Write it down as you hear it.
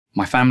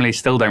My family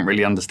still don't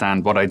really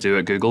understand what I do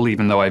at Google,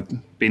 even though I've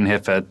been here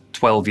for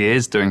 12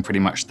 years doing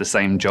pretty much the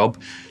same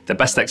job. The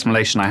best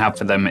explanation I have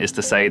for them is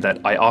to say that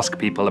I ask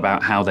people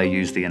about how they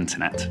use the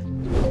internet.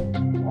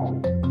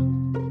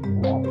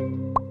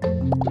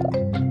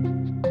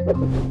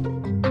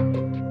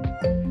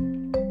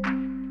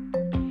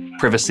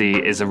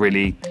 Privacy is a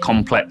really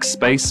complex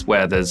space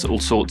where there's all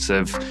sorts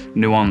of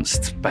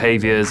nuanced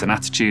behaviours and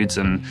attitudes,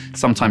 and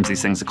sometimes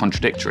these things are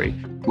contradictory.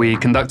 We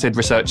conducted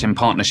research in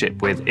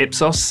partnership with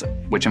Ipsos,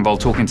 which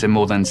involved talking to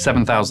more than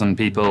 7,000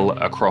 people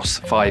across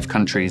 5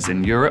 countries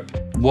in Europe.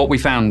 What we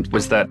found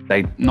was that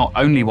they not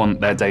only want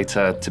their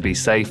data to be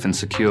safe and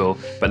secure,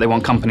 but they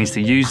want companies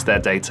to use their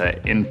data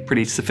in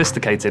pretty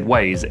sophisticated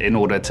ways in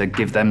order to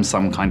give them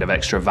some kind of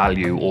extra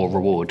value or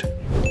reward.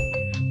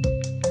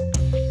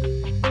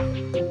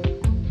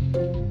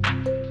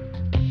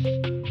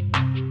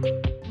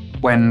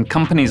 When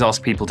companies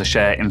ask people to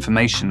share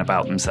information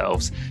about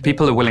themselves,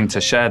 people are willing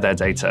to share their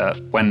data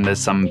when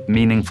there's some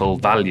meaningful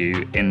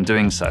value in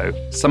doing so.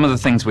 Some of the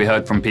things we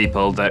heard from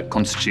people that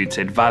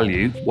constituted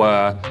value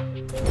were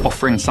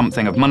offering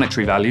something of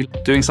monetary value,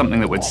 doing something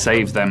that would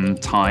save them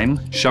time,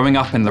 showing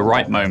up in the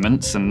right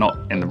moments and not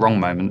in the wrong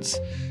moments,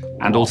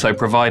 and also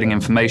providing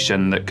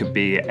information that could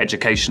be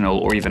educational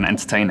or even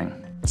entertaining.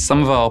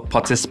 Some of our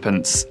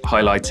participants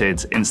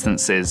highlighted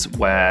instances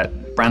where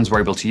brands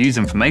were able to use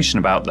information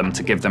about them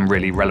to give them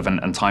really relevant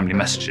and timely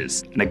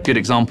messages. And a good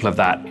example of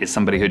that is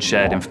somebody who'd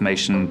shared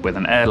information with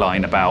an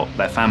airline about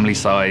their family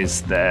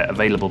size, their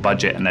available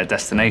budget and their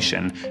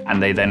destination,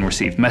 and they then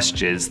received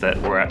messages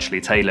that were actually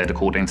tailored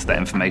according to that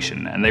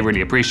information. And they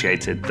really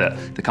appreciated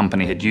that the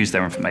company had used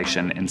their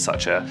information in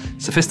such a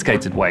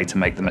sophisticated way to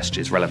make the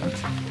messages relevant.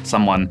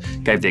 Someone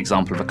gave the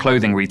example of a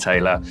clothing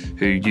retailer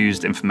who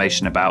used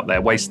information about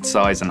their waist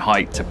size and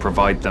height to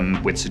provide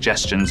them with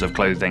suggestions of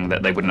clothing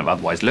that they wouldn't have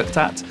otherwise looked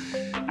at.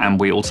 And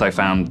we also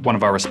found one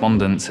of our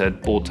respondents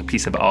had bought a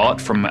piece of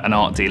art from an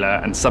art dealer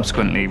and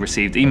subsequently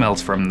received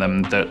emails from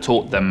them that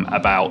taught them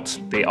about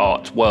the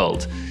art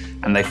world.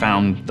 And they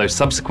found those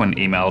subsequent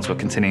emails were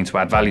continuing to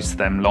add value to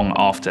them long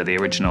after the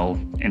original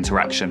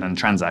interaction and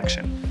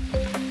transaction.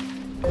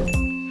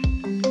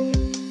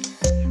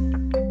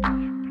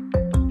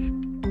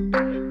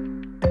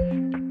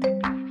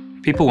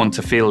 People want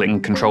to feel in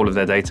control of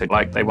their data,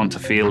 like they want to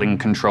feel in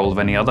control of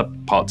any other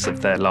parts of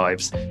their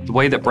lives. The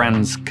way that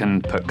brands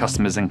can put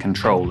customers in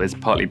control is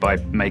partly by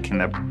making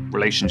their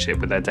relationship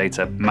with their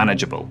data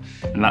manageable.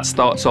 And that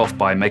starts off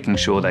by making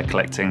sure they're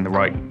collecting the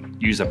right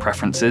user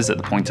preferences at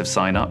the point of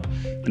sign up,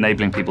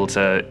 enabling people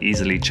to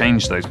easily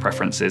change those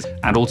preferences,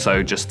 and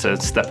also just to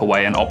step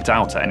away and opt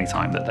out at any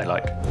time that they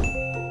like.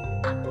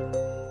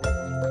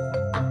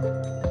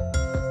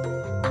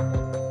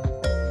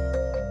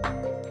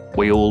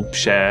 We all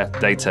share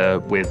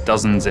data with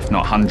dozens, if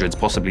not hundreds,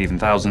 possibly even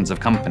thousands of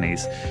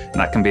companies, and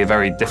that can be a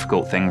very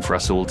difficult thing for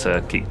us all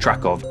to keep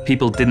track of.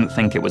 People didn't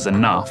think it was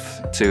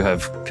enough to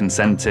have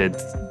consented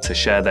to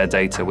share their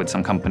data with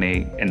some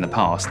company in the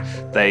past.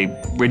 They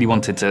really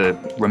wanted to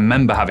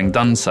remember having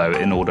done so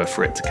in order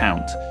for it to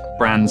count.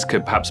 Brands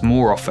could perhaps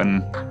more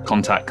often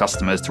contact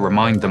customers to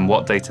remind them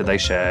what data they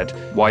shared,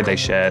 why they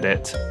shared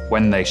it,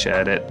 when they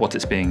shared it, what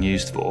it's being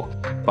used for.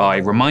 By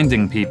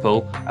reminding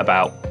people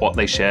about what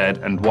they shared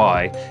and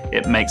why,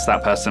 it makes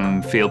that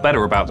person feel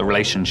better about the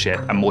relationship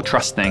and more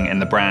trusting in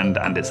the brand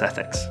and its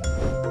ethics.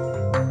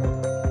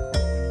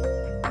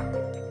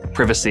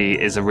 Privacy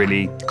is a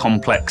really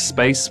complex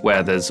space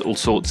where there's all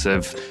sorts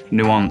of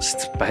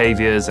nuanced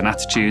behaviours and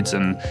attitudes,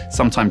 and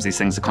sometimes these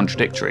things are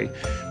contradictory.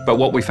 But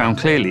what we found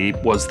clearly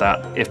was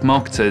that if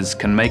marketers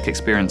can make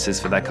experiences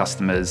for their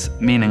customers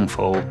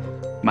meaningful,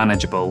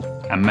 manageable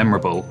and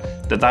memorable,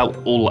 that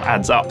all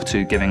adds up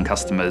to giving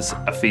customers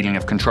a feeling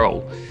of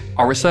control.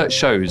 Our research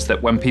shows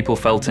that when people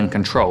felt in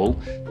control,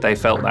 they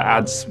felt that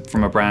ads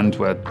from a brand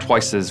were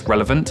twice as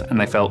relevant and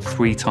they felt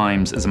 3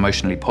 times as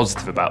emotionally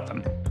positive about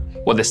them.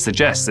 What this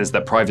suggests is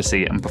that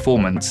privacy and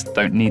performance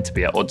don't need to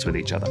be at odds with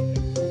each other.